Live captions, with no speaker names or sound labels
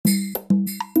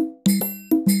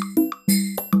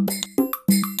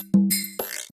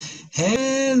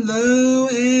Hello,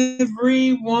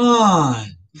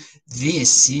 everyone.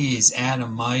 This is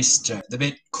Adam Meister, the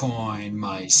Bitcoin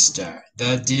Meister,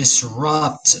 the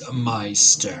Disrupt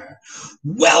Meister.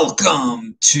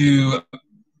 Welcome to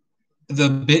the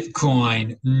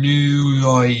Bitcoin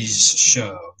Noise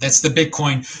Show. That's the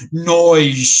Bitcoin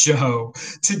Noise Show.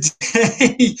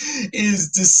 Today is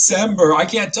December, I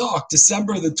can't talk,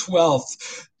 December the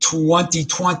 12th,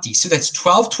 2020. So that's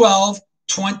 12/12,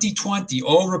 2020.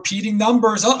 Oh, repeating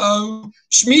numbers. Uh-oh.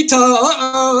 Shemitah.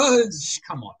 Uh-oh.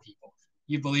 Come on, people.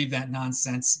 You believe that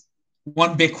nonsense?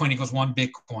 One Bitcoin equals one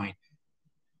Bitcoin.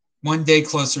 One day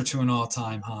closer to an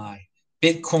all-time high.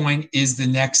 Bitcoin is the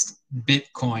next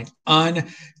Bitcoin.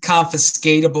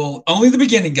 Unconfiscatable. Only the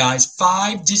beginning, guys.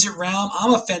 5-digit realm.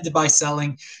 I'm offended by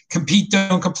selling. Compete,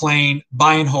 don't complain.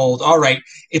 Buy and hold. All right.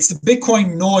 It's the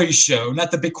Bitcoin Noise Show,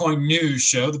 not the Bitcoin News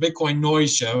Show, the Bitcoin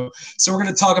Noise Show. So we're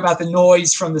going to talk about the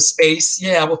noise from the space.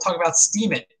 Yeah, we'll talk about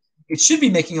Steemit. It should be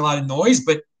making a lot of noise,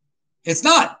 but it's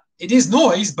not. It is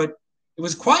noise, but it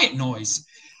was quiet noise.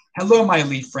 Hello, my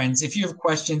elite friends. If you have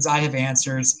questions, I have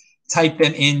answers. Type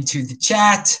them into the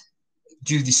chat.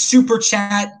 Do the super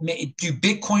chat. Do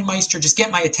Bitcoin Meister. Just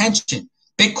get my attention.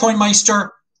 Bitcoin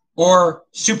Meister or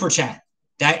super chat.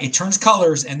 That it turns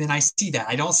colors, and then I see that.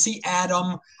 I don't see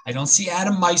Adam. I don't see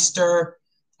Adam Meister.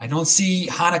 I don't see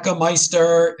Hanukkah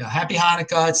Meister. Happy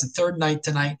Hanukkah. It's the third night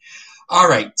tonight. All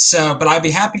right. So, but I'd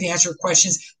be happy to answer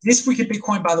questions. This week at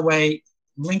Bitcoin, by the way,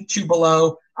 link to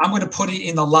below. I'm going to put it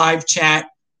in the live chat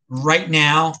right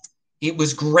now. It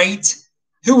was great.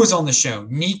 Who was on the show?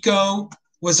 Nico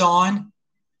was on.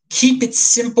 Keep It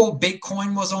Simple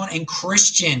Bitcoin was on. And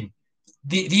Christian.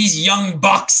 These young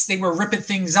bucks, they were ripping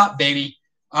things up, baby.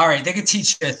 All right, they could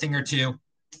teach you a thing or two.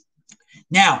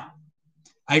 Now,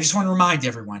 I just want to remind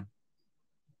everyone,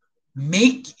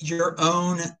 make your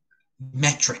own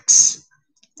metrics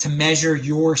to measure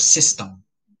your system,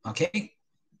 okay?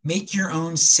 Make your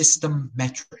own system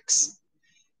metrics.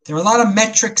 There are a lot of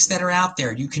metrics that are out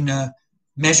there you can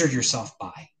measure yourself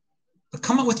by. But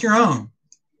come up with your own.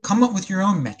 Come up with your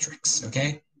own metrics,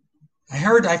 okay?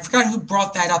 I forgot who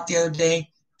brought that up the other day,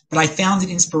 but I found it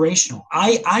inspirational.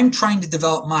 I'm trying to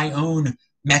develop my own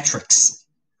metrics,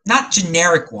 not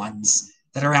generic ones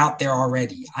that are out there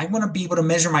already. I want to be able to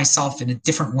measure myself in a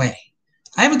different way.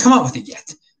 I haven't come up with it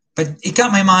yet, but it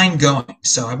got my mind going,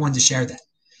 so I wanted to share that.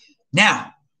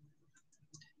 Now,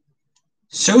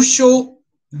 social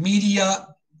media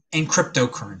and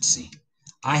cryptocurrency.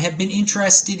 I have been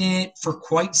interested in it for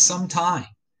quite some time.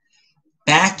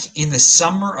 Back in the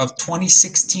summer of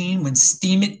 2016 when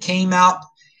Steemit came out,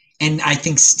 and I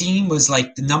think Steem was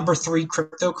like the number 3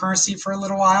 cryptocurrency for a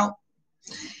little while.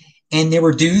 And there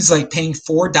were dudes like paying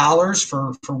 $4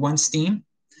 for one Steem.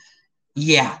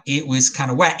 Yeah, it was kind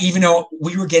of whack. Even though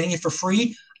we were getting it for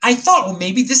free, I thought, well,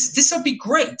 maybe this will be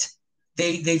great.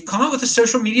 They've come up with a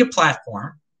social media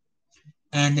platform,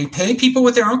 and they pay people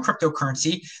with their own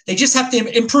cryptocurrency. They just have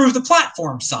to improve the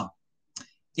platform some.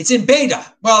 It's in beta.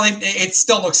 Well, it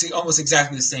still looks almost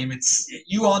exactly the same.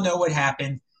 You all know what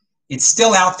happened. It's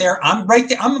still out there. I'm right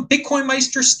there. I'm a Bitcoin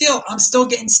Meister still. I'm still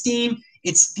getting Steem.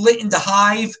 It's split into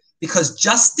Hive because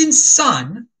Justin's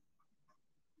son,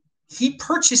 he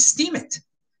purchased Steemit.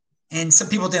 And some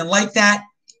people didn't like that.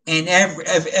 And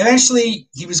eventually,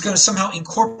 he was going to somehow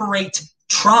incorporate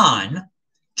Tron,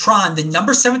 the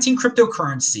number 17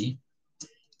 cryptocurrency,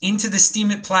 into the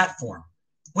Steemit platform.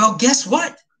 Well, guess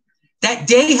what? That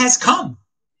day has come.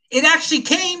 It actually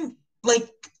came like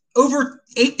over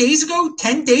 8 days ago,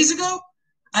 10 days ago.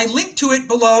 I linked to it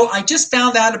below. I just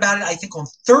found out about it, I think, on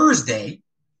Thursday.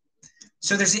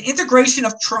 So there's an integration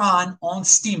of Tron on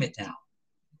Steemit now.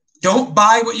 Don't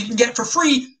buy what you can get for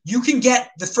free. You can get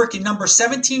the freaking number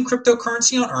 17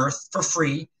 cryptocurrency on Earth for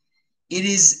free.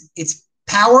 It's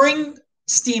powering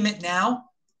Steemit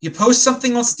now. You post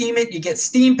something on Steemit, you get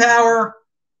Steam power,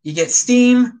 you get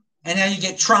Steem, and now you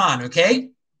get Tron,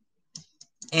 okay?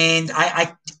 And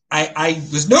I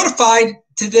was notified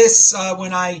to this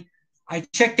when I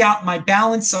checked out my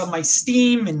balance on my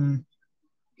Steem, and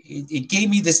it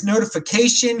gave me this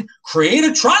notification, create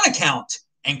a Tron account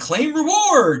and claim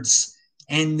rewards.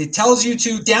 And it tells you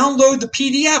to download the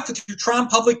PDF with your Tron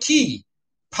public key,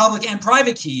 public and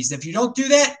private keys. If you don't do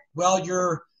that, well,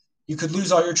 you could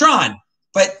lose all your Tron.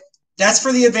 But that's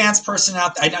for the advanced person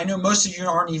out there. I know most of you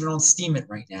aren't even on Steemit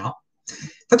right now.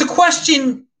 But the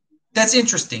question that's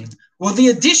interesting, will the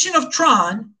addition of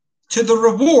Tron to the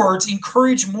rewards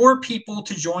encourage more people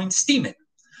to join Steemit?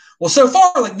 Well, so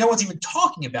far, like no one's even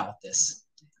talking about this.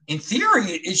 In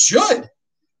theory, it should.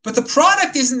 But the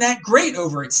product isn't that great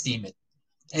over at Steemit.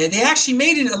 And they actually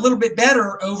made it a little bit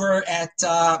better over at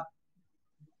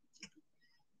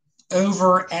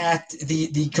over at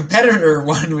the competitor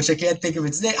one, which I can't think of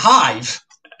its name, Hive.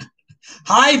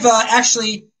 Hive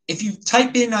actually, if you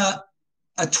type in a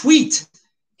tweet,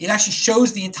 it actually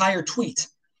shows the entire tweet.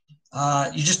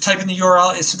 You just type in the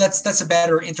URL, so that's a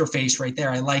better interface right there.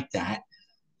 I like that.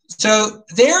 So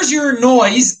there's your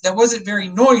noise that wasn't very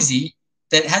noisy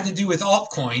that had to do with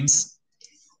altcoins.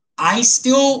 I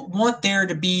still want there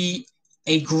to be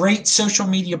a great social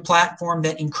media platform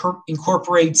that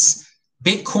incorporates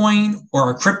Bitcoin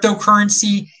or a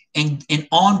cryptocurrency and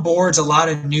onboards a lot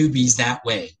of newbies that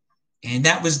way. And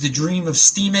that was the dream of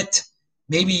Steemit.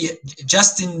 Maybe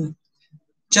Justin's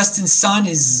son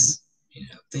is,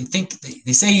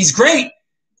 they say he's great.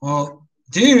 Well,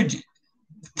 dude,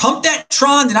 pump that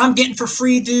Tron that I'm getting for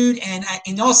free, dude. And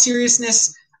in all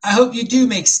seriousness, I hope you do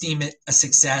make Steemit a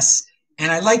success.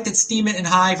 And I like that Steemit and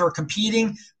Hive are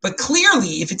competing. But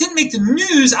clearly, if it didn't make the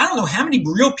news, I don't know how many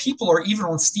real people are even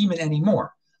on Steemit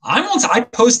anymore. I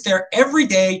post there every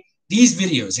day these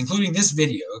videos, including this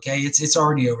video. Okay, it's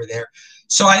already over there.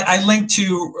 So I linked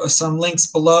to some links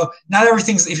below. Not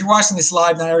everything's, if you're watching this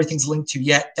live, not everything's linked to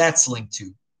yet. That's linked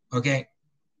to. Okay.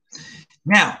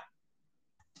 Now,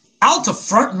 how to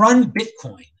front run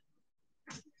Bitcoin.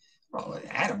 Well,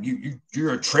 Adam,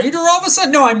 you're a trader all of a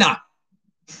sudden? No, I'm not.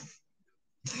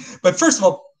 But first of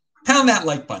all, pound that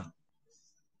like button.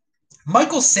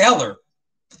 Michael Saylor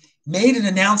made an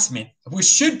announcement, which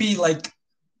should be like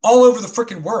all over the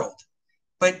freaking world,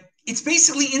 but it's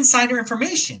basically insider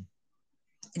information.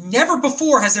 Never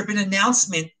before has there been an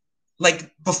announcement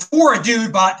like before a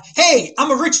dude bought, hey,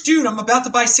 I'm a rich dude, I'm about to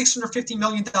buy $650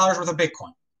 million worth of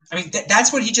Bitcoin. I mean,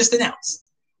 that's what he just announced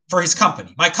for his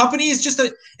company. My company is going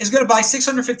to buy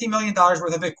 $650 million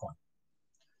worth of Bitcoin.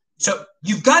 So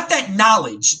you've got that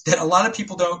knowledge that a lot of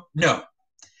people don't know.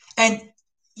 And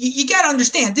you got to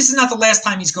understand, this is not the last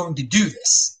time he's going to do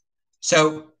this.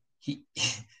 So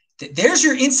there's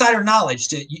your insider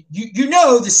knowledge. You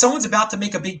know that someone's about to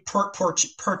make a big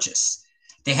purchase.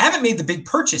 They haven't made the big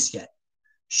purchase yet.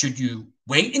 Should you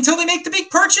wait until they make the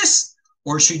big purchase,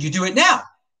 or should you do it now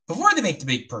before they make the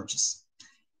big purchase?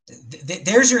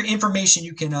 There's your information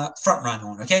you can front run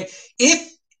on. Okay, and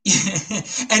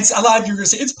a lot of you are going to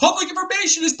say it's public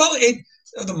information. It's public.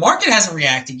 The market hasn't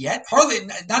reacted yet. Hardly,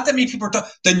 not that many people are talking.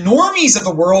 The normies of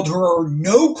the world who are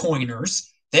no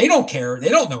coiners, they don't care. They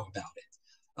don't know about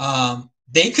it.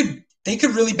 They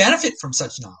could really benefit from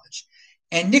such knowledge.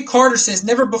 And Nick Carter says,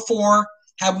 never before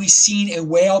have we seen a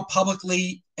whale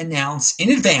publicly announce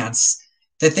in advance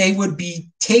that they would be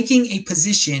taking a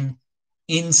position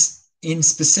in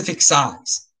specific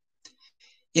size.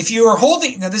 If you are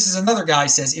holding, now this is another guy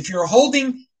says, if you're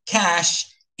holding cash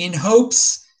in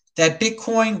hopes that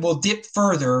Bitcoin will dip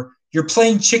further, you're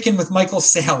playing chicken with Michael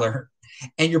Saylor,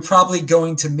 and you're probably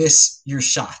going to miss your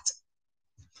shot.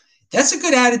 That's a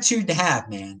good attitude to have,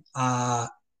 man.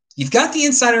 You've got the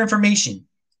insider information.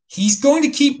 He's going to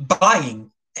keep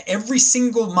buying every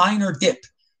single minor dip.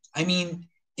 I mean,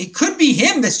 it could be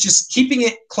him that's just keeping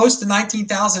it close to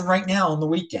 19,000 right now on the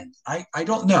weekend. I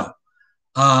don't know.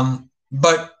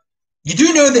 But you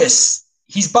do know this.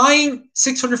 He's buying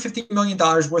 $650 million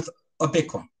worth of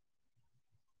Bitcoin.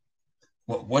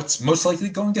 Well, what's most likely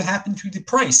going to happen to the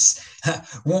price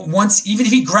once, even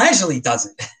if he gradually does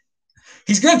it?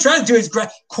 He's going to try to do his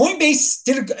Coinbase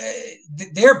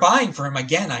they're buying for him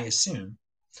again, I assume.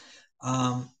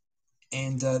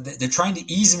 And they're trying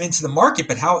to ease him into the market,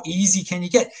 but how easy can you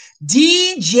get?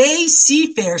 DJ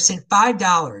Seafair sent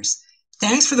 $5.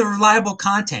 Thanks for the reliable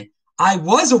content. I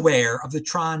was aware of the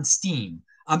Tron Steam.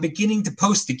 I'm beginning to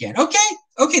post again.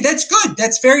 Okay, that's good.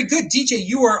 That's very good. DJ,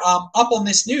 you are up on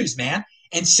this news, man.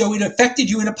 And so it affected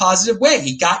you in a positive way.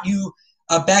 It got you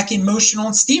back in motion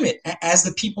on Steemit, as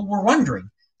the people were wondering.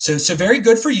 So very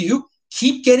good for you.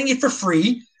 Keep getting it for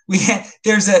free.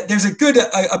 There's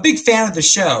a big fan of the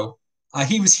show.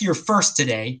 He was here first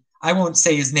today. I won't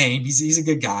say his name. He's a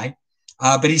good guy.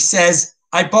 But he says,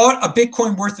 I bought a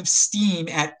Bitcoin worth of Steem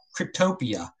at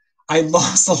Cryptopia. I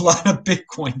lost a lot of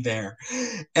Bitcoin there.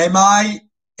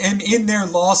 I'm in their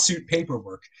lawsuit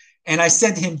paperwork. And I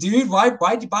said to him, dude,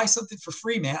 why'd you buy something for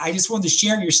free, man? I just wanted to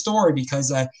share your story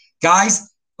because, guys,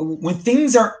 when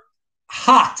things are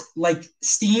hot, like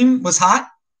Steem was hot,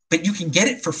 but you can get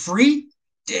it for free,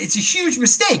 it's a huge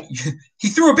mistake. He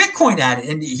threw a Bitcoin at it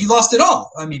and he lost it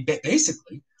all. I mean,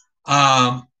 basically,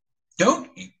 rely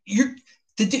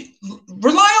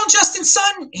on Justin's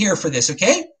son here for this.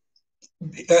 Okay.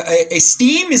 A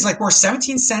Steem is like worth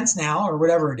 17 cents now or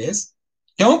whatever it is.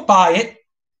 Don't buy it.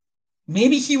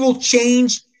 Maybe he will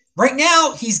change. Right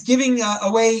now, he's giving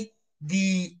away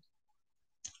the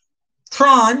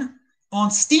Tron on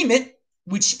Steemit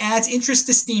which adds interest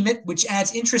to Steemit, which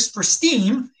adds interest for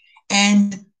Steem,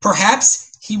 and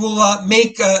perhaps he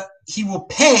will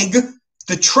peg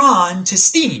the Tron to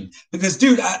Steem, because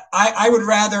dude, I would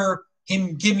rather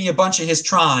him give me a bunch of his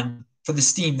Tron for the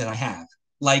Steem that I have.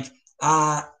 Like,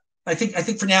 I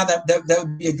think for now that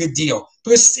would be a good deal,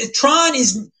 because Tron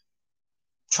is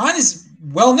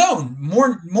well known,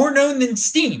 more known than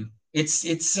Steem.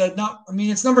 It's not. I mean,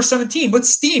 it's number 17. What's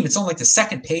Steem? It's on like the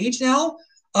second page now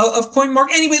of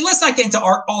CoinMarket. Anyway, let's not get into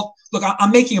alt. Look,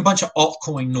 I'm making a bunch of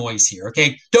altcoin noise here.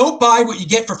 Okay, don't buy what you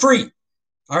get for free.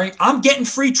 All right, I'm getting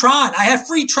free Tron. I have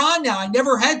free Tron now. I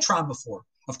never had Tron before.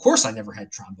 Of course, I never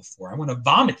had Tron before. I want to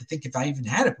vomit to think if I even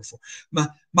had it before.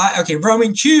 Okay,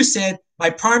 Roman Q said, my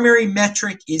primary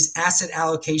metric is asset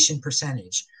allocation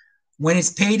percentage. When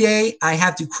it's payday, I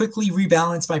have to quickly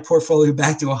rebalance my portfolio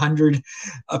back to 100%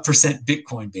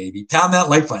 Bitcoin, baby. Pound that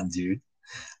like button, dude.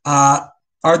 Are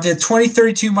the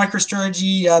 2032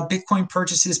 MicroStrategy Bitcoin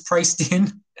purchases priced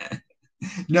in?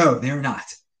 No, they're not.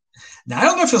 Now, I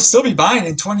don't know if he'll still be buying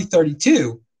in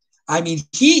 2032. I mean,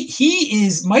 he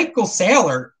is Michael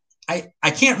Saylor.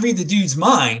 I can't read the dude's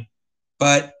mind,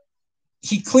 but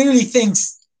he clearly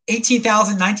thinks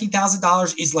 $18,000,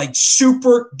 $19,000 is like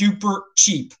super duper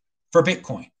cheap for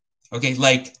Bitcoin. Okay,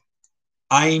 like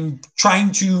I'm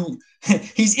trying to,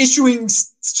 he's issuing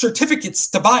certificates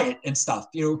to buy it and stuff,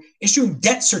 issuing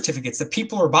debt certificates that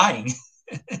people are buying.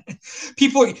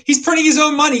 He's printing his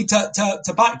own money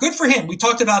to buy. Good for him. We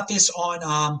talked about this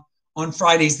on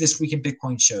Fridays This Week in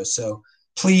Bitcoin show. So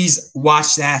please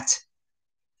watch that.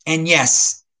 And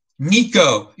yes,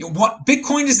 Nico,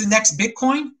 Bitcoin is the next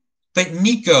Bitcoin, but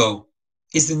Nico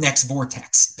is the next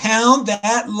Vortex. Pound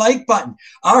that like button.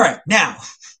 All right, now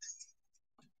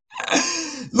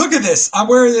look at this. I'm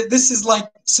wearing this is like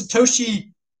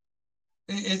Satoshi.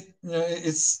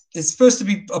 It's supposed to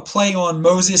be a play on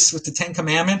Moses with the 10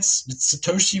 Commandments. It's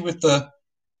Satoshi with the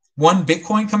one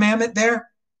Bitcoin commandment there.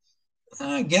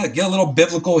 Get a little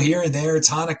biblical here and there. It's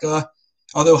Hanukkah,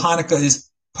 although Hanukkah is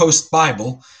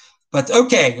post-Bible. But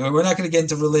okay, we're not going to get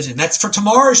into religion. That's for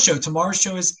tomorrow's show. Tomorrow's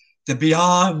show is the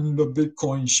Beyond the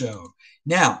Bitcoin show.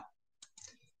 Now,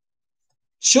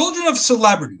 children of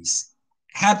celebrities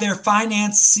have their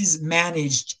finances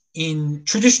managed in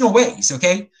traditional ways,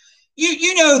 okay?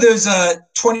 You know those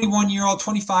 21-year-old,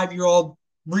 25-year-old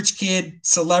rich kid,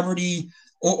 celebrity,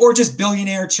 or just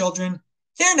billionaire children.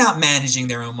 They're not managing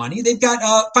their own money. They've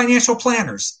got financial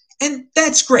planners, and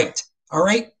that's great, all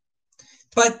right?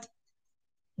 But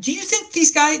do you think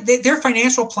these guys, their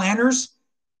financial planners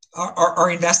are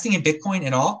investing in Bitcoin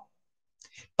at all?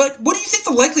 But what do you think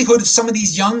the likelihood of some of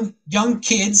these young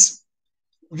kids,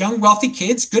 young wealthy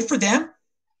kids, good for them,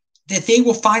 that they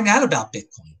will find out about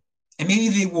Bitcoin? And maybe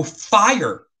they will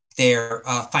fire their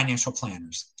financial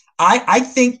planners. I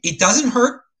think it doesn't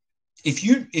hurt if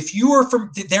you are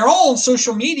from. They're all on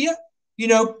social media.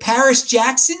 Paris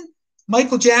Jackson,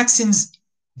 Michael Jackson's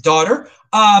daughter.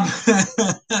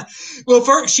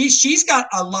 Well, she's got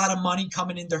a lot of money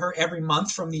coming into her every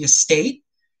month from the estate.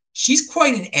 She's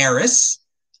quite an heiress,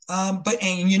 but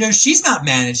she's not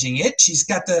managing it. She's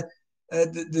got the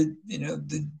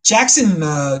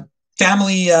Jackson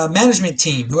family management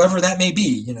team, whoever that may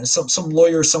be, some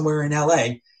lawyer somewhere in LA.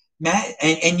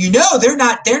 And they're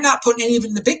not putting any of it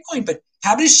in the Bitcoin, but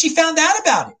how does she found out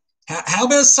about it? How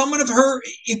about someone of her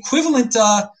equivalent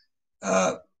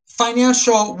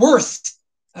financial worth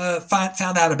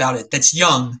found out about it that's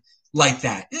young like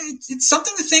that? It's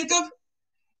something to think of.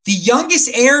 The youngest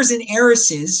heirs and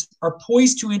heiresses are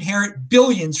poised to inherit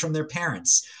billions from their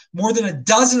parents. More than a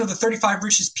dozen of the 35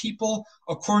 richest people,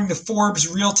 according to Forbes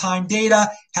real-time data,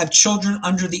 have children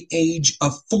under the age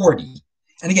of 40.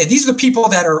 And again, these are the people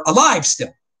that are alive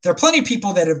still. There are plenty of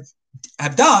people that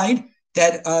have died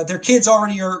that their kids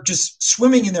already are just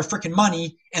swimming in their freaking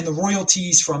money and the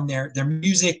royalties from their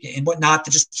music and whatnot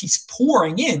that just keeps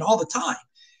pouring in all the time.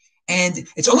 And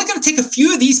it's only going to take a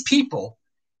few of these people.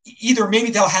 Either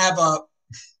maybe they'll have a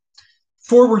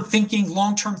forward-thinking,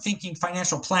 long-term thinking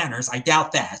financial planners. I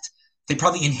doubt that. They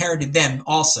probably inherited them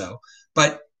also.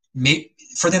 But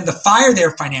for them to fire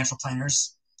their financial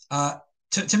planners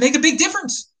to make a big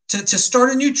difference, to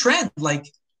start a new trend. Like,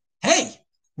 hey,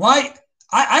 why?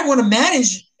 I want to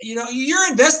manage, you're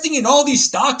investing in all these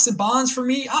stocks and bonds for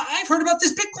me. I've heard about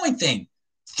this Bitcoin thing.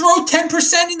 Throw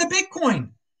 10% into Bitcoin.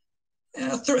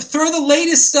 Throw the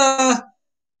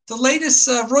latest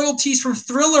royalties from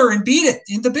Thriller and beat it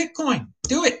into Bitcoin.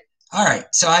 Do it. All right.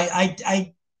 So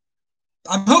I'm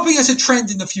hoping it's a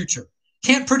trend in the future.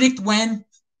 Can't predict when.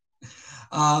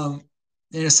 Some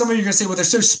of you are going to say, well, they're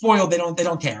so spoiled they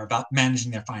don't care about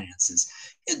managing their finances.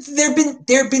 There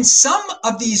have been some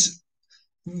of these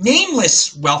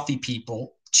nameless wealthy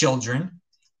people, children,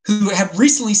 who have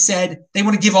recently said they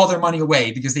want to give all their money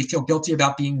away because they feel guilty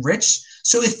about being rich.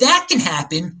 So if that can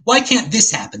happen, why can't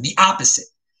this happen? The opposite.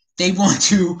 They want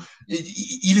to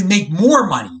even make more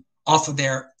money off of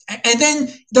their, and then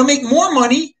they'll make more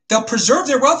money. They'll preserve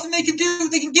their wealth, and they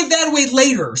can give that away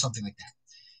later or something like that.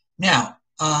 Now,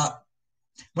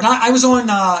 when I was on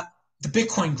the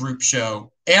Bitcoin Group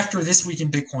show after This Week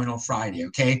in Bitcoin on Friday,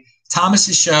 okay,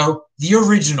 Thomas's show, the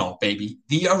original, baby,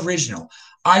 the original.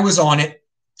 I was on it,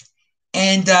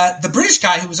 and the British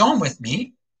guy who was on with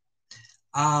me,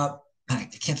 I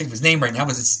can't think of his name right now,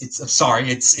 but I'm sorry,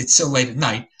 it's so late at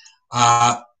night.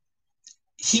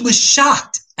 He was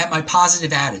shocked at my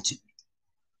positive attitude.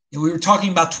 We were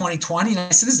talking about 2020, and I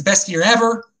said, "This is the best year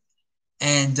ever,"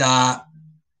 and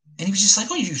he was just like,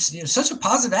 "Oh, you such a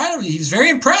positive attitude." He was very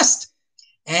impressed,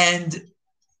 and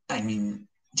I mean,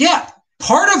 yeah,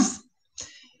 part of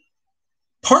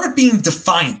being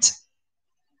defiant,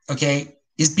 okay,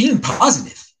 is being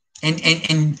positive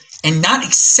and not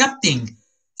accepting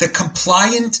the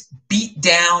compliant, beat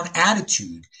down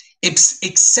attitude. It's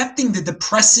accepting the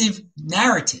depressing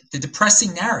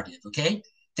narrative, okay?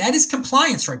 That is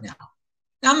compliance right now.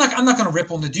 Now, I'm not going to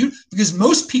rip on the dude because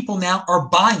most people now are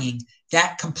buying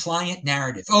that compliant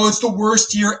narrative. Oh, it's the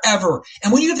worst year ever.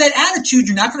 And when you have that attitude,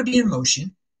 you're not going to be in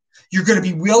emotion. You're going to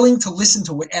be willing to listen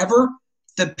to whatever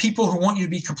the people who want you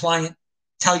to be compliant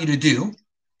tell you to do.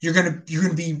 You're going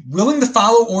to be willing to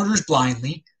follow orders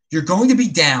blindly. You're going to be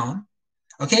down.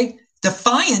 Okay?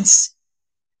 Defiance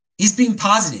is being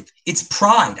positive. It's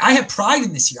pride. I have pride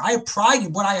in this year. I have pride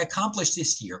in what I accomplished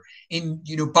this year in,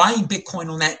 buying Bitcoin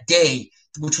on that day,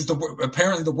 which was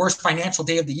apparently the worst financial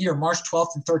day of the year, March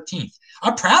 12th and 13th.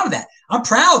 I'm proud of that. I'm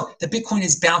proud that Bitcoin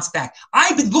has bounced back.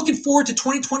 I've been looking forward to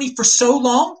 2020 for so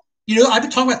long. I've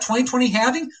been talking about 2020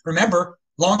 halving. Remember,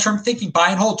 long-term thinking, buy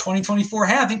and hold, 2024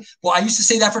 halving. Well, I used to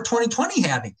say that for 2020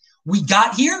 halving. We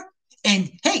got here,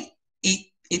 and hey,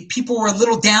 people were a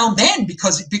little down then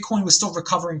because Bitcoin was still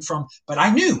recovering from, but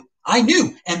I knew, and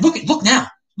look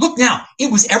now,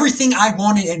 it was everything I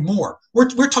wanted and more.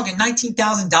 We're talking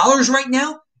 $19,000 right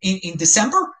now in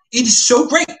December. It is so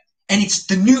great, and it's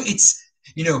the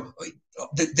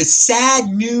sad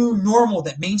new normal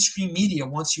that mainstream media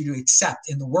wants you to accept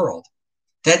in the world.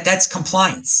 That's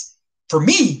compliance. For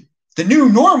me, the new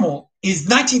normal is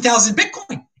 19,000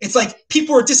 Bitcoin. It's like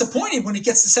people are disappointed when it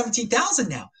gets to 17,000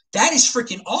 now. That is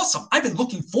freaking awesome. I've been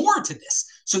looking forward to this.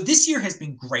 So this year has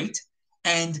been great.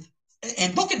 And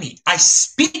look at me. I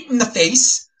spit in the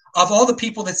face of all the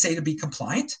people that say to be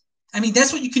compliant. I mean,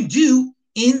 that's what you can do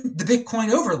in the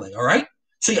Bitcoin overlay, all right?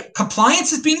 So yeah,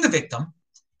 compliance is being the victim.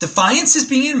 Defiance is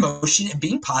being in motion and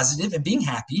being positive and being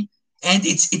happy. And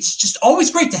it's just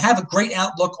always great to have a great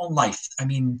outlook on life. I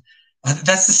mean,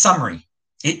 that's the summary.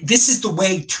 This is the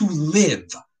way to live,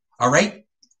 all right?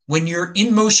 When you're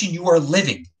in motion, you are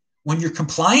living. When you're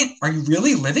compliant, are you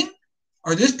really living?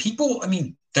 Are those people, I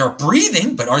mean, they're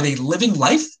breathing, but are they living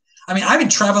life? I mean, I've been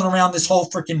traveling around this whole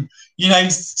freaking United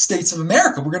States of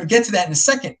America. We're going to get to that in a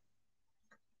second.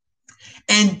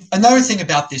 And another thing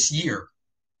about this year,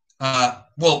 ever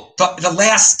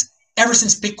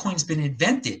since Bitcoin's been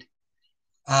invented,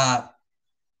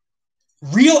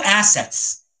 real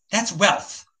assets, that's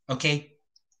wealth, okay?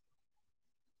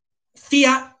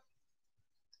 Fiat,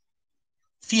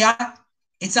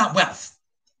 it's not wealth,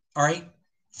 all right?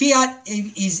 Fiat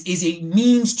is a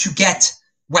means to get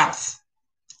wealth.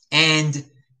 And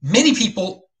many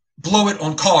people blow it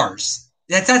on cars.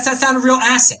 That's not a real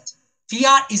asset.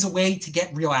 Fiat is a way to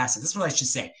get real assets. That's what I should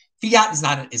say. Fiat is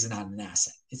not an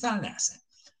asset. It's not an asset.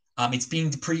 It's being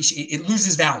depreciated. It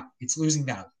loses value. It's losing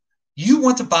value. You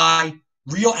want to buy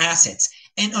real assets.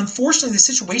 And unfortunately, the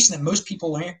situation that most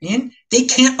people are in, they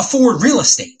can't afford real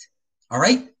estate. All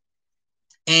right?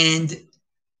 And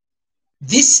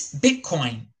this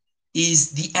Bitcoin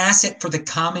is the asset for the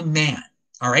common man.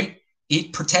 All right?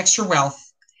 It protects your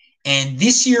wealth. And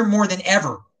this year, more than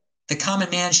ever, the common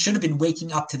man should have been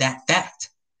waking up to that fact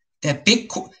that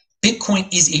Bitcoin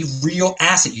is a real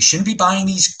asset. You shouldn't be buying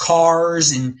these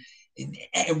cars and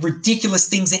ridiculous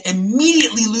things that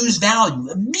immediately lose value.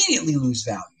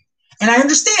 And I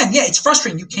understand, yeah, it's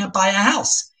frustrating. You can't buy a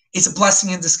house. It's a blessing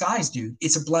in disguise, dude.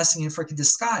 It's a blessing in freaking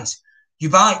disguise.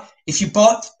 If you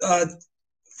bought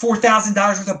 $4,000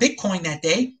 worth of Bitcoin that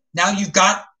day, now you've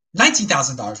got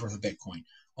 $19,000 worth of Bitcoin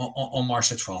on March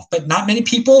the 12th. But not many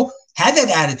people had that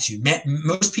attitude.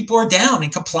 Most people are down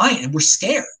and compliant, and we're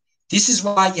scared. This is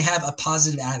why you have a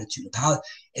positive attitude.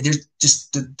 There's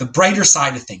just the brighter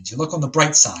side of things. You look on the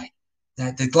bright side.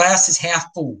 That the glass is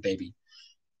half full, baby.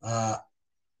 And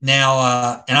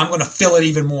I'm going to fill it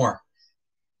even more.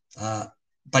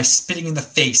 by spitting in the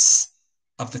face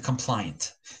of the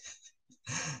compliant.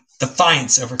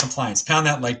 Defiance over compliance. Pound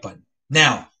that like button.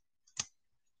 Now,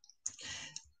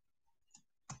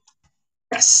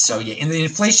 yes, so yeah, in the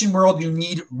inflation world, you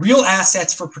need real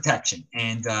assets for protection.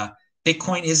 And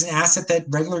Bitcoin is an asset that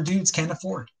regular dudes can't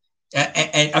afford,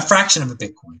 a fraction of a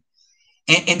Bitcoin.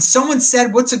 And someone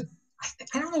said,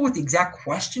 I don't know what the exact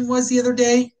question was the other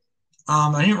day.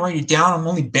 I didn't write it down. I'm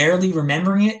only barely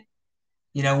remembering it.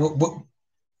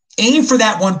 Aim for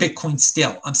that one Bitcoin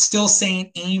still. I'm still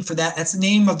saying aim for that. That's the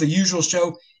name of the usual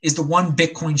show, is the One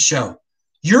Bitcoin Show.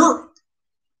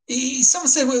 Someone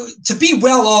said, well, to be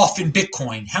well off in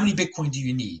Bitcoin, how many Bitcoin do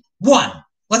you need? One.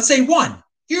 Let's say one.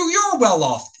 You're well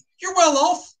off. You're well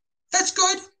off. That's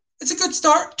good. It's a good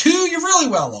start. Two, you're really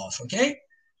well off. Okay.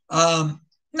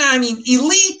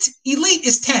 Elite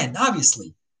is 10,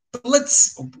 obviously. But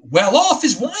well off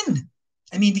is one.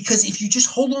 Because if you just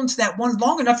hold on to that one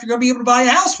long enough, you're going to be able to buy a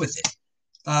house with it,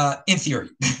 in theory.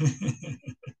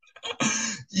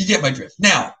 You get my drift.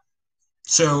 Now,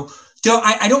 so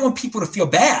I don't want people to feel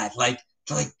bad. They're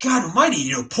like, God almighty,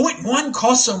 0.1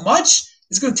 costs so much.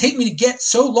 It's going to take me to get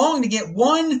so long to get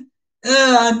one.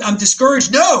 I'm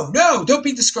discouraged. No, don't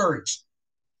be discouraged.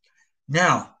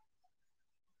 Now,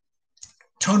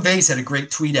 Tone Vays had a great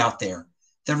tweet out there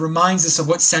that reminds us of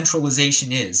what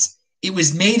centralization is. It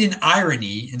was made in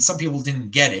irony, and some people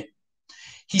didn't get it.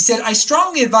 He said, I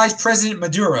strongly advise President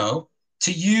Maduro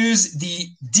to use the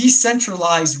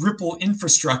decentralized Ripple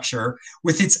infrastructure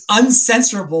with its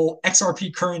uncensorable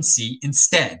XRP currency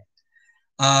instead.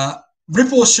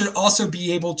 Ripple should also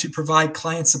be able to provide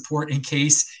client support in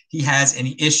case he has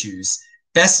any issues.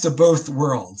 Best of both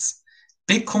worlds.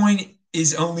 Bitcoin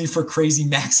is only for crazy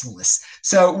maximalists.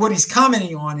 So what he's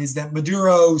commenting on is that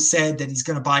Maduro said that he's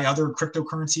going to buy other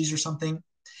cryptocurrencies or something.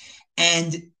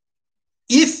 And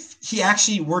if he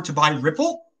actually were to buy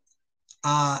Ripple,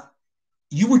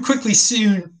 you would quickly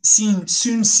soon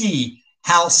see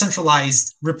how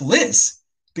centralized Ripple is,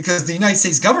 because the United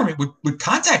States government would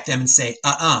contact them and say,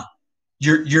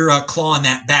 you're clawing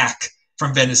that back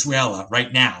from Venezuela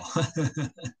right now.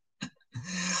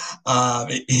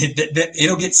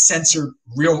 It'll get censored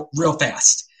real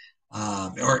fast,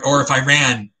 or if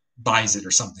Iran buys it or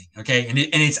something. Okay, and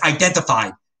it's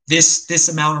identified. This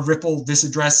amount of Ripple, this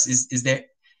address is there.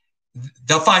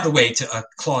 They'll find a way to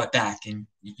claw it back, and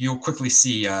you'll quickly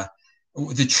see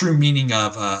the true meaning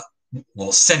of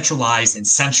centralized and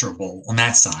censorable on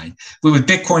that side. But with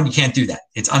Bitcoin, you can't do that.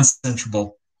 It's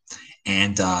uncensorable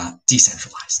and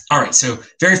decentralized. All right, so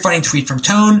very funny tweet from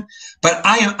Tone, but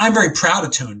I'm very proud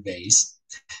of Tone Vays,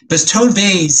 because Tone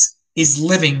Vays is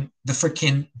living the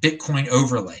freaking Bitcoin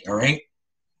overlay. All right,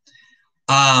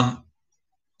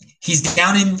 he's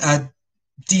down in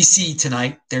DC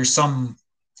tonight. There's some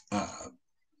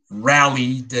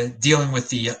rally dealing with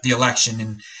the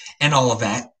election and all of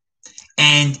that,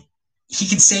 and he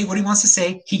can say what he wants to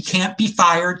say. He can't be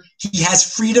fired. He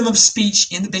has freedom of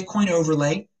speech in the Bitcoin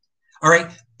overlay. All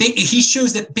right, he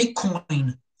shows that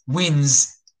Bitcoin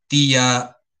wins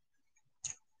the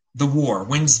war,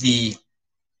 wins the,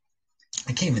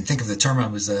 I can't even think of the term. It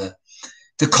was the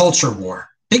culture war.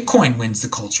 Bitcoin wins the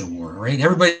culture war, right?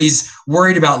 Everybody's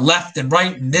worried about left and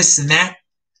right and this and that.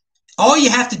 All you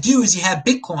have to do is you have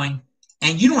Bitcoin,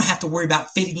 and you don't have to worry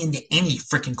about fitting into any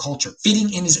freaking culture.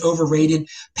 Fitting in is overrated.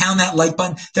 Pound that like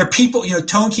button. There are people,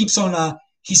 Tone keeps on,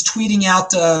 he's tweeting out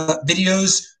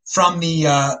videos from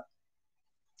the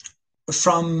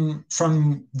from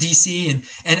DC,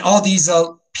 and all these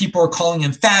people are calling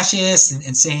him fascist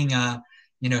and saying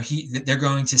they're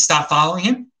going to stop following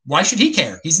him. Why should he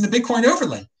care? He's in the Bitcoin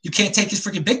overlay. You can't take his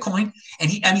freaking Bitcoin.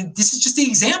 And this is just the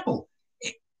example.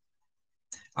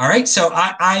 All right, so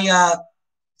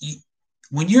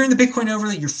when you're in the Bitcoin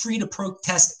overlay, you're free to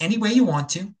protest any way you want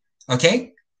to.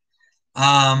 Okay,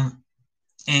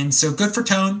 and so good for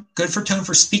Tone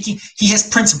for speaking. He has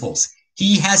principles.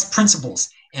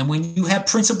 And when you have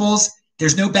principles,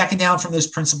 there's no backing down from those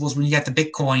principles when you got the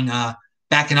Bitcoin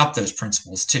backing up those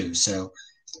principles too. So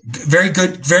very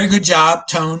good job,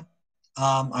 Tone.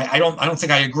 I don't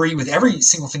think I agree with every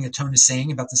single thing that Tone is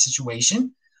saying about the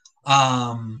situation.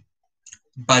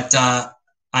 But I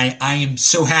am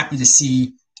so happy to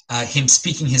see him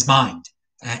speaking his mind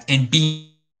and being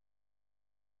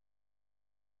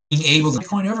able to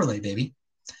Bitcoin overlay, baby.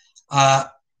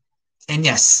 And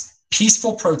yes,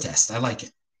 peaceful protest. I like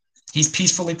it. He's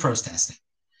peacefully protesting.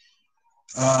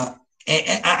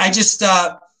 I just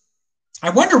I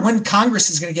wonder when Congress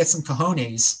is going to get some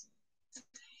cojones.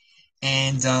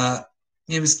 And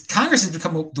Congress has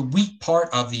become the weak part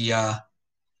of the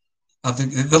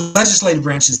legislative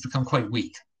branch has become quite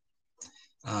weak.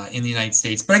 in the United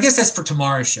States. But I guess that's for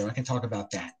tomorrow's show. I can talk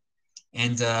about that.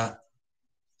 And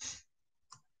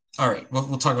all right,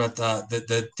 we'll talk about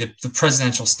the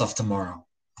presidential stuff tomorrow.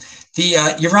 The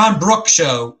Yaron Brook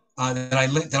show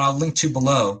that I'll link to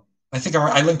below. I think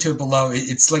I linked to it below.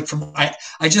 It's like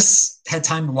I just had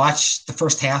time to watch the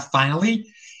first half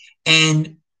finally,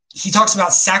 and he talks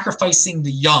about sacrificing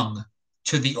the young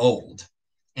to the old,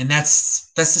 and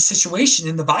that's the situation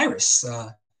in the virus,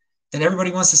 that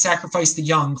everybody wants to sacrifice the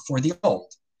young for the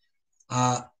old.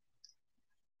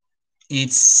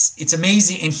 It's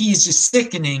amazing, and he is just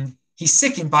sickening. He's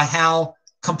sickened by how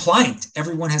compliant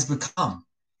everyone has become,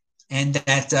 and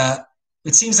that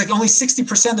it seems like only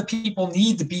 60% of the people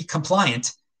need to be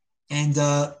compliant, and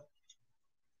the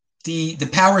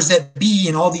powers that be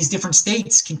in all these different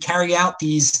states can carry out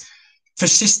these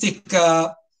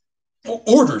fascistic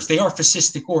orders. They are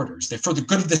fascistic orders. They're for the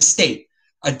good of the state.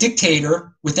 A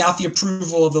dictator, without the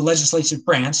approval of the legislative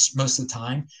branch, most of the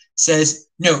time, says,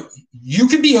 no, you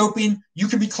can be open, you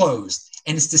can be closed.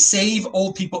 And it's to save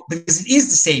old people, because it is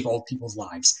to save old people's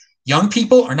lives. Young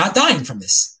people are not dying from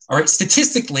this. All right,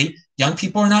 statistically, young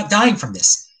people are not dying from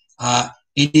this.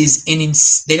 It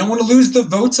is they don't want to lose the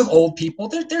votes of old people.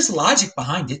 There's logic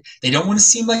behind it. They don't want to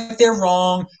seem like they're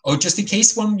wrong. Oh, just in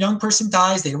case one young person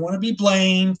dies, they don't want to be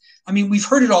blamed. I mean, we've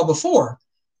heard it all before.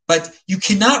 But you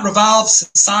cannot revolve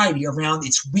society around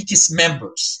its weakest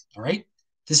members. All right?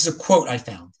 This is a quote I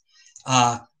found.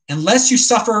 Unless you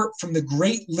suffer from the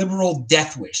great liberal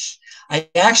death wish. I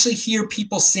actually hear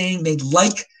people saying they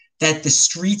like that the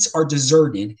streets are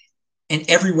deserted and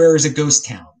everywhere is a ghost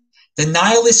town. The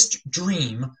nihilist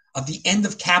dream of the end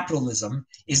of capitalism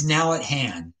is now at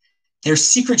hand. Their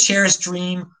secret cherished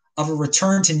dream of a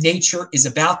return to nature is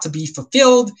about to be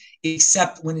fulfilled,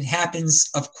 except when it happens,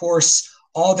 of course,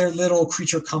 all their little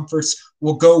creature comforts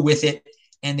will go with it,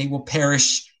 and they will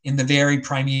perish in the very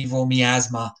primeval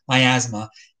miasma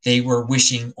they were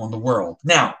wishing on the world.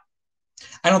 Now,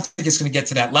 I don't think it's going to get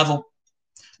to that level,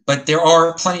 but there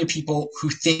are plenty of people who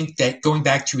think that going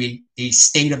back to a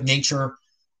state of nature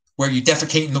where you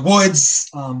defecate in the woods,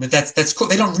 that's cool.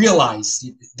 They don't realize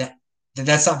that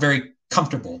that's not very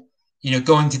comfortable,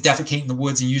 going to defecate in the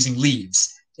woods and using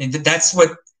leaves. And that's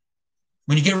what,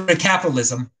 when you get rid of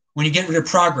capitalism, when you get rid of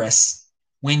progress,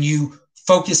 when you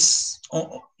focus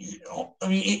on, I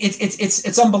mean,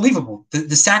 it's unbelievable.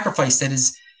 The sacrifice that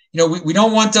is, we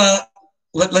don't want to,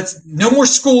 let's no more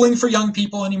schooling for young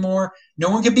people anymore. No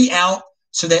one can be out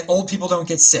so that old people don't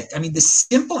get sick. I mean, the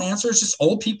simple answer is just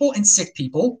old people and sick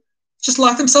people just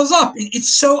lock themselves up. It's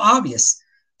so obvious.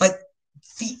 But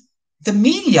the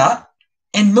media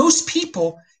and most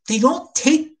people, they don't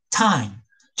take time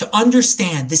to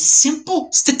understand the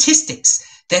simple statistics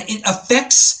that it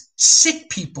affects sick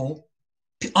people,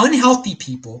 unhealthy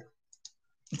people,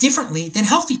 differently than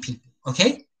healthy people,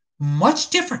 okay? Much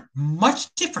different,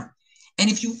 much different. And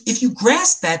if you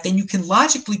grasp that, then you can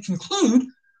logically conclude,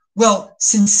 well,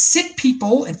 since sick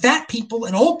people and fat people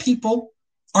and old people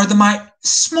are the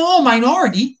small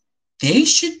minority, they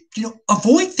should,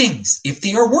 avoid things if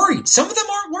they are worried. Some of them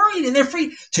aren't worried, and they're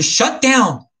free to shut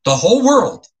down the whole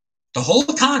world, the whole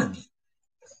economy,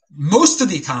 most of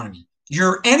the economy.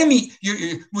 Your enemy,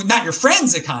 well, not your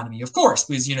friend's economy, of course,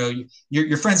 because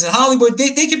your friends in Hollywood,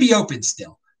 they could be open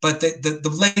still, but the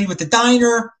lady with the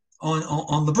diner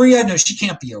on La Brea, no, she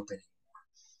can't be open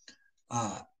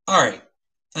anymore. All right,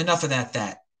 enough of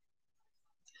that.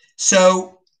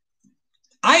 So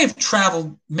I have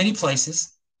traveled many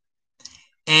places,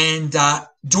 and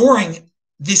during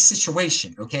this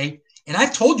situation, okay, and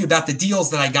I've told you about the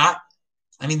deals that I got.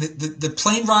 I mean, the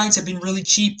plane rides have been really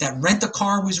cheap. That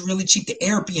rent-a-car was really cheap. The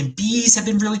Airbnbs have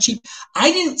been really cheap.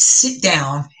 I didn't sit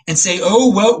down and say,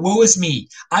 oh, well, woe is me.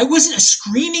 I wasn't a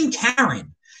screaming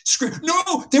Karen.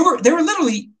 No, they were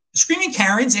literally screaming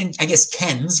Karens, and I guess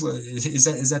Kens. Is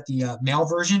that the male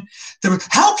version?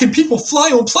 How can people fly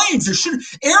on planes?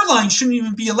 Airlines shouldn't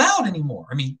even be allowed anymore.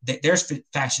 I mean, there's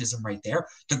fascism right there.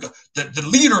 The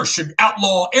leader should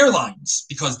outlaw airlines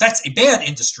because that's a bad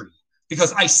industry.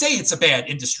 Because I say it's a bad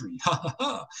industry.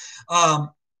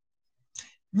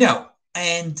 No,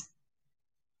 and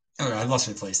I lost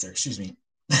my place there. Excuse me.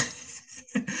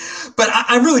 But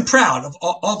I'm really proud of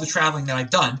all the traveling that I've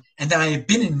done and that I have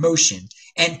been in motion.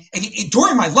 And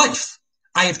during my life,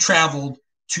 I have traveled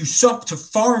to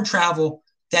foreign travel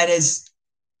that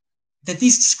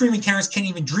these screaming Karens can't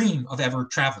even dream of ever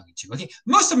traveling to. Okay,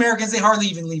 most Americans, they hardly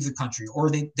even leave the country, or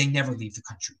they never leave the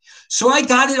country. So I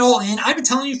got it all in. I've been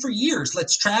telling you for years,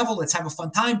 let's travel, let's have a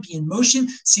fun time, be in motion,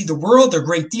 see the world. There are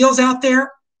great deals out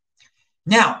there.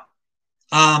 Now,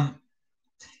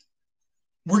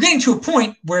 we're getting to a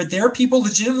point where there are people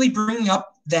legitimately bringing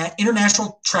up that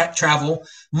international travel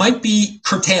might be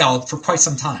curtailed for quite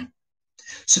some time.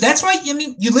 So that's why, I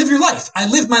mean, you live your life. I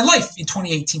lived my life in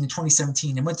 2018 and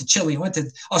 2017 and went to Chile, went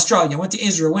to Australia, went to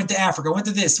Israel, went to Africa, went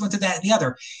to this, went to that, and the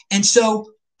other. And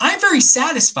so I'm very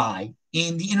satisfied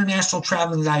in the international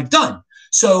traveling that I've done.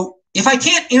 So if I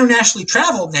can't internationally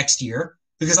travel next year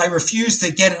because I refuse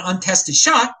to get an untested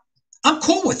shot, I'm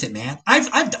cool with it, man.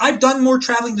 I've done more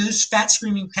traveling than those fat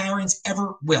screaming Karens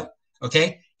ever will.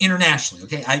 Okay, internationally.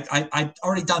 Okay, I've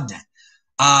already done that.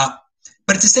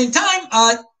 But at the same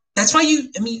time, that's why you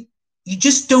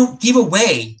just don't give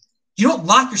away. You don't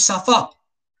lock yourself up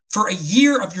for a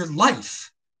year of your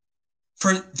life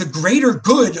for the greater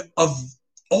good of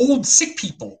old sick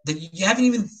people that you haven't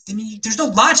even. I mean, there's no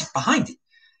logic behind it.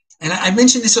 And I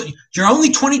mentioned this. You're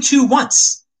only 22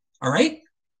 once. All right.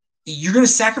 You're going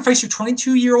to sacrifice your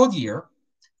 22-year-old year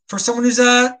for someone who's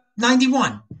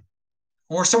 91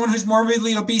 or someone who's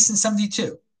morbidly obese and 72. I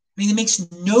mean, it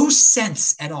makes no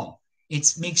sense at all.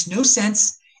 It makes no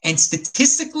sense. And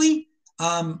statistically,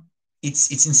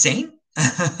 it's insane.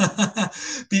 I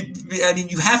mean,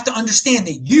 you have to understand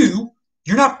that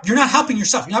you're not helping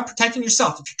yourself. You're not protecting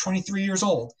yourself if you're 23 years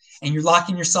old and you're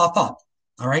locking yourself up.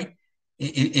 All right.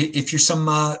 If you're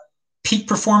some peak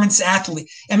performance athlete,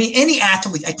 I mean, any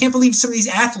athlete, I can't believe some of these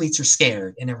athletes are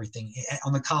scared and everything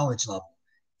on the college level.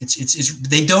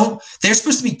 They're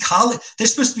supposed to be college. They're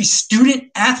supposed to be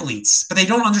student athletes, but they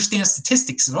don't understand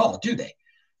statistics at all, do they?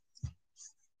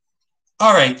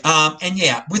 All right. And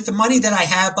yeah, with the money that I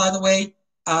have, by the way,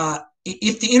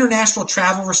 if the international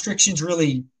travel restrictions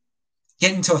really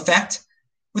get into effect,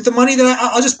 with the money that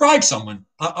I'll just bribe someone.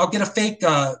 I'll get a fake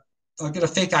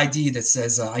ID that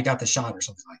says I got the shot or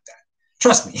something like that.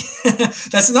 Trust me.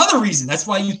 That's another reason. That's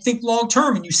why you think long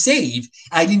term and you save.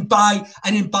 I didn't buy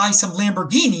some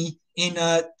Lamborghini in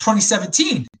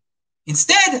 2017.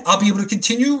 Instead, I'll be able to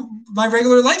continue my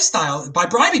regular lifestyle by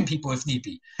bribing people if need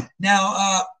be.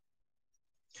 Now,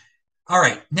 all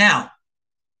right. Now,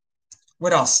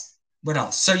 what else?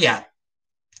 So yeah,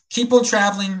 keep on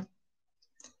traveling.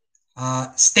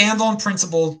 Stand on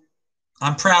principle.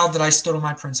 I'm proud that I stood on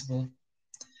my principle.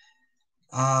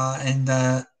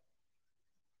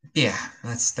 Yeah,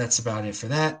 that's about it for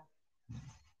that.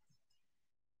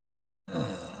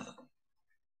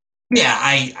 Yeah,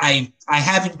 I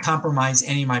haven't compromised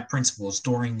any of my principles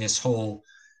during this whole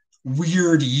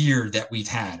weird year that we've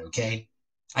had. Okay,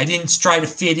 I didn't try to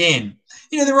fit in.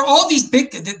 You know, there were all these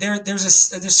there's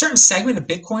a certain segment of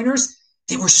Bitcoiners.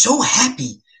 They were so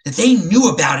happy that they knew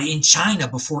about it in China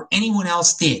before anyone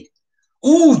else did.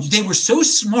 Oh, they were so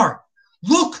smart.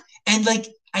 Look, and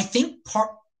I think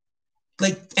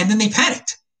and then they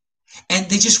panicked. And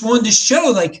they just wanted to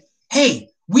show hey,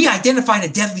 we identified a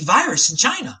deadly virus in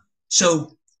China.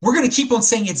 So we're going to keep on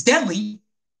saying it's deadly,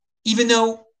 even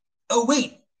though, oh,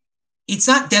 wait, it's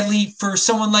not deadly for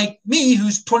someone like me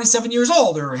who's 27 years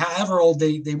old or however old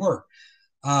they were.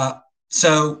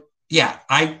 So, yeah,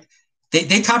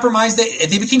 they compromised.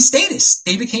 They became status.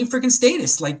 They became freaking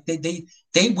status.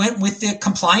 They went with the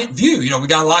compliant view. You know, we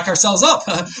got to lock ourselves up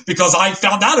because I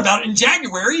found out about it in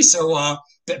January. So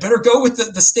better go with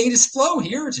the status flow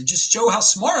here to just show how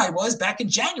smart I was back in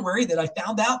January that I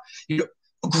found out. You know,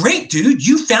 great, dude.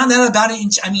 You found out about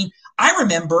it. I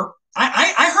remember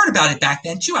I heard about it back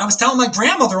then too. I was telling my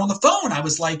grandmother on the phone. I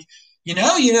was like, you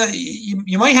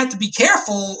might have to be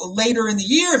careful later in the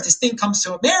year if this thing comes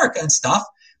to America and stuff.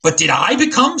 But did I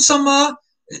become some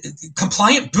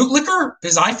compliant bootlicker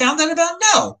because I found that about?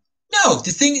 No.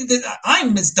 The thing that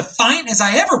I'm as defiant as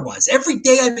I ever was. Every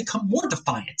day I become more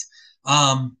defiant,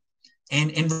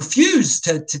 and refuse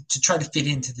to try to fit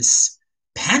into this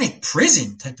panic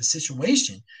prison type of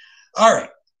situation. All right,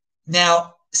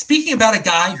 now speaking about a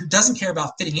guy who doesn't care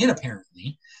about fitting in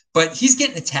apparently, but he's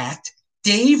getting attacked.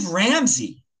 Dave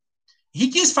Ramsey. He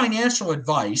gives financial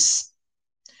advice,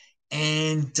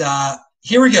 and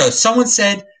here we go. Someone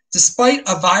said, despite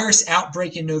a virus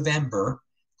outbreak in November,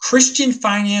 Christian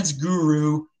finance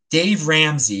guru Dave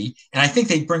Ramsey, and I think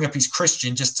they bring up he's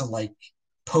Christian just to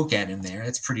poke at him there.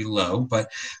 That's pretty low. But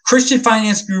Christian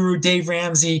finance guru Dave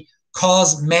Ramsey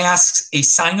calls masks a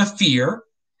sign of fear,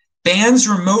 bans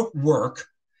remote work,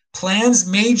 plans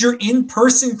major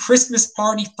in-person Christmas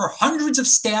party for hundreds of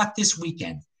staff this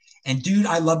weekend. And dude,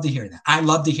 I love to hear that. I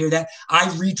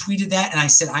retweeted that and I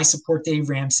said, I support Dave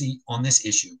Ramsey on this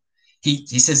issue. He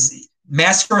says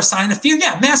masks are a sign of fear.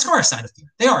 Yeah, masks are a sign of fear.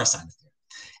 They are a sign of fear.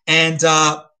 And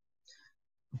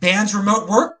bans remote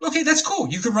work. Okay, that's cool.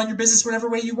 You can run your business whatever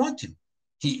way you want to.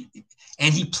 He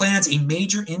and he plans a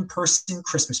major in-person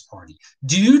Christmas party.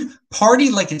 Dude, party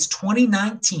like it's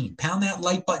 2019. Pound that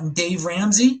like button, Dave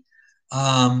Ramsey.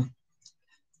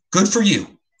 Good for you.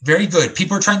 Very good.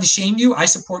 People are trying to shame you. I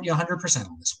support you 100%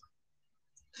 on this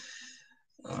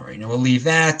one. All right, now we'll leave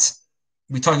that.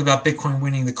 We talked about Bitcoin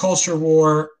winning the culture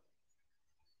war.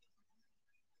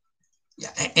 Yeah,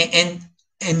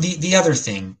 and the other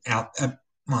thing out.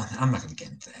 Well, I'm not going to get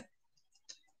into that.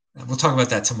 We'll talk about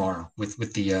that tomorrow with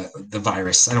the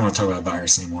virus. I don't want to talk about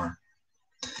virus anymore.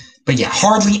 But yeah,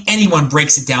 hardly anyone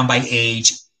breaks it down by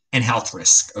age and health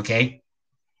risk. Okay,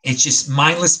 it's just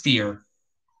mindless fear.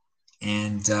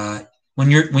 And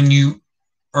when you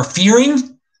are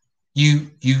fearing, you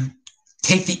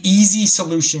take the easy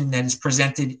solution that is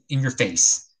presented in your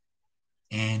face,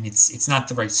 and it's not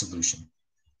the right solution.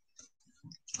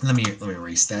 Let me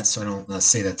erase that so I don't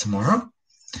say that tomorrow.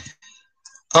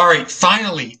 All right,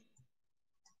 finally,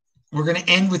 we're going to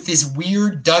end with this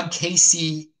weird Doug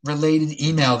Casey related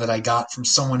email that I got from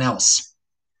someone else.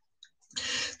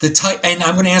 And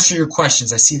I'm going to answer your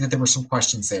questions. I see that there were some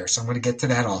questions there, so I'm going to get to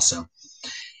that also.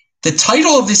 The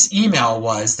title of this email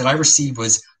that I received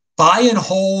was "Buy and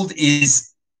Hold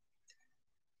is."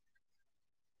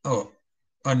 Oh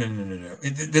no.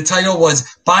 The title was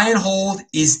 "Buy and Hold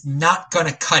is not going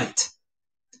to cut it,"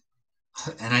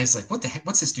 and I was like, "What the heck?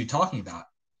 What's this dude talking about?"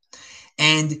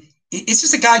 And it's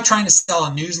just a guy trying to sell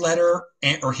a newsletter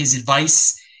or his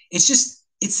advice. It's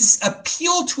this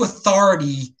appeal to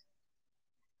authority.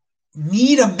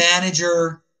 Need a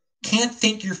manager, can't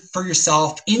think for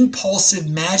yourself, impulsive,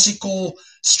 magical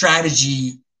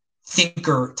strategy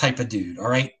thinker type of dude. All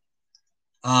right.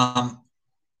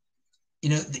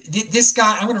 This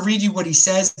guy, I'm going to read you what he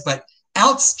says, but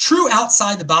true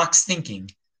outside the box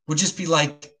thinking would just be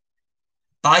like,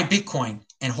 buy Bitcoin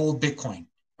and hold Bitcoin.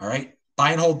 All right.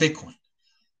 Buy and hold Bitcoin.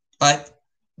 But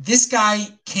this guy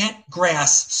can't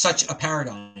grasp such a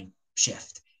paradigm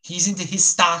shift. He's into his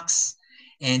stocks.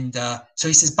 And so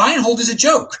he says, buy and hold is a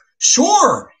joke.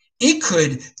 Sure, it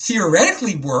could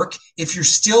theoretically work if you're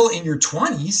still in your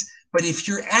 20s, but if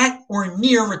you're at or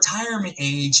near retirement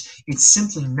age, it's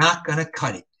simply not going to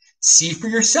cut it. See for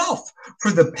yourself.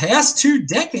 For the past 2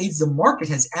 decades, the market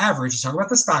has averaged, talk about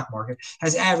the stock market,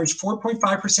 has averaged 4.5%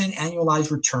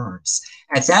 annualized returns.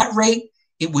 At that rate,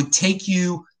 it would take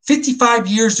you 55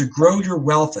 years to grow your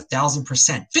wealth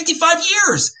 1,000%. 55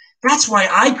 years! That's why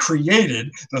I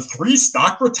created the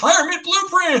 3-stock retirement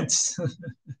blueprint.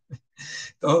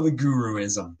 Oh, the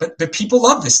guruism. But people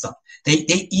love this stuff. They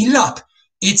eat it up.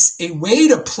 It's a way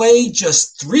to play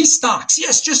just 3 stocks.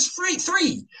 Yes, just 3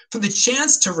 for the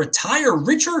chance to retire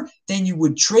richer than you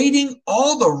would trading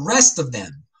all the rest of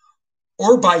them,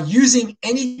 or by using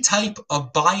any type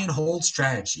of buy and hold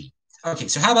strategy. Okay,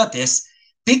 so how about this?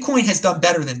 Bitcoin has done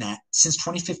better than that since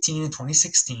 2015 and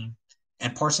 2016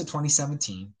 and parts of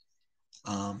 2017.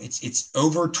 It's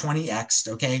over 20x.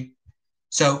 Okay,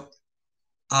 so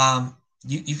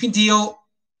you can deal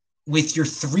with your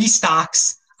 3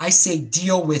 stocks. I say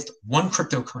deal with one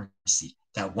cryptocurrency.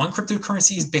 That one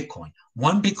cryptocurrency is Bitcoin.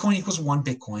 1 Bitcoin equals 1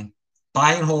 Bitcoin.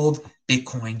 Buy and hold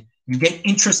Bitcoin. You get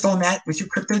interest on that with your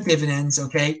crypto dividends.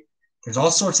 Okay, there's all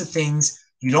sorts of things.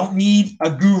 You don't need a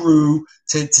guru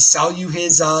to sell you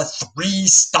his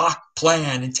 3-stock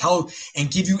plan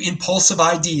and give you impulsive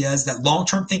ideas that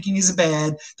long-term thinking is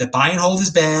bad, that buy and hold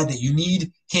is bad, that you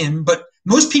need him. But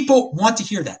most people want to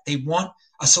hear that. They want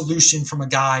a solution from a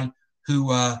guy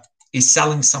who is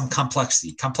selling some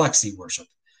complexity worship,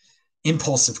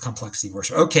 impulsive complexity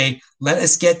worship. Okay, let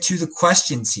us get to the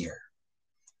questions here.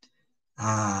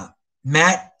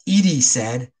 Matt Edie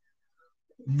said,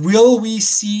 will we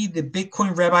see the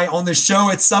Bitcoin Rabbi on the show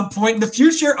at some point in the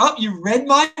future? Oh, you read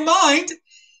my mind.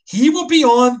 He will be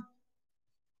on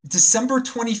December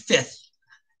 25th.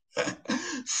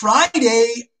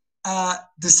 Friday,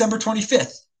 December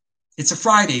 25th. It's a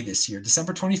Friday this year.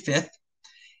 December 25th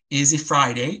is a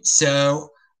Friday. So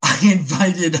I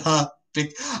invited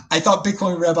I thought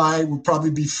Bitcoin Rabbi would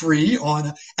probably be free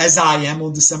as I am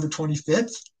on December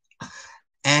 25th.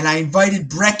 And I invited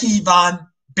Brecky Von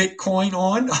Bitcoin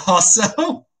on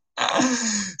also.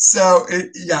 So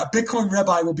Bitcoin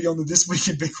Rabbi will be on the This Week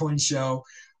in Bitcoin show.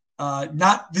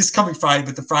 Not this coming Friday,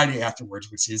 but the Friday afterwards,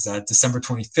 which is December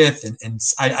 25th. And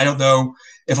I don't know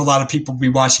if a lot of people will be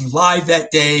watching live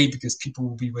that day because people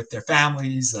will be with their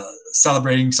families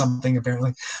celebrating something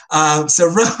apparently. So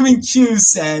Roman Q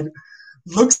said,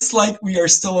 looks like we are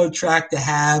still on track to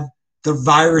have the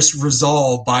virus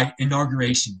resolved by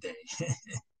Inauguration Day.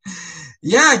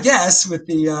 Yeah, I guess with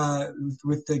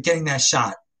the getting that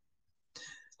shot.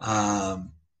 All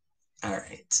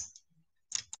right.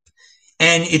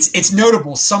 And it's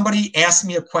notable. Somebody asked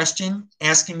me a question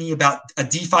asking me about a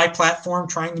DeFi platform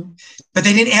but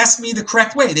they didn't ask me the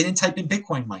correct way. They didn't type in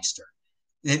Bitcoin Meister.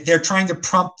 They're trying to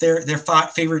prompt their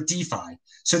favorite DeFi.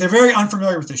 So they're very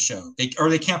unfamiliar with the show. They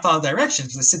can't follow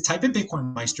directions. I said type in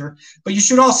Bitcoin Meister, but you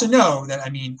should also know that, I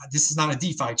mean, this is not a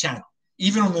DeFi channel.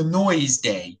 Even on the noise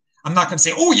day, I'm not going to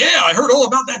say, oh yeah, I heard all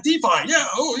about that DeFi. Yeah,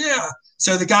 oh yeah.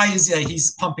 So the guy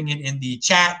he's pumping it in the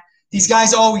chat. These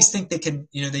guys always think they can,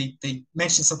 they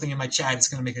mention something in my chat, it's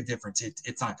going to make a difference.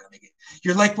 It's not going to make it.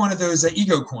 You're like one of those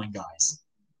ego coin guys.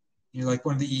 You're like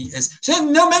one of the so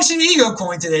no mention of ego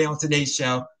coin today on today's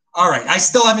show. All right, I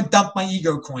still haven't dumped my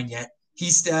ego coin yet.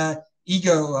 He's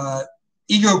ego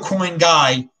coin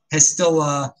guy has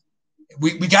still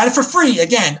we got it for free.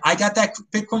 Again, I got that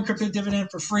Bitcoin crypto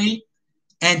dividend for free.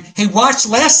 And hey, watch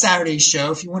last Saturday's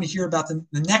show if you want to hear about the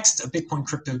next Bitcoin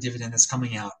crypto dividend that's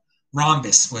coming out.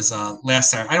 Rhombus was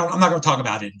last Saturday. I'm not going to talk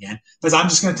about it again, but I'm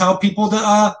just going to tell people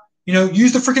to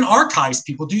use the freaking archives.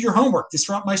 People, do your homework.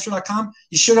 DisruptMeister.com.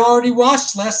 You should have already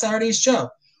watched last Saturday's show.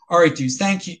 All right, dudes.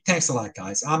 Thank you. Thanks a lot,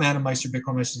 guys. I'm Adam Meister,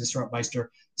 Bitcoin Meister, Disrupt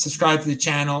Meister. Subscribe to the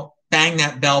channel. Bang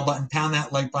that bell button. Pound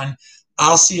that like button.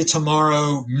 I'll see you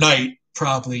tomorrow night,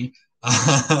 probably,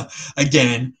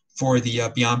 again, for the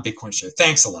Beyond Bitcoin show.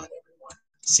 Thanks a lot, everyone.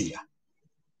 See ya.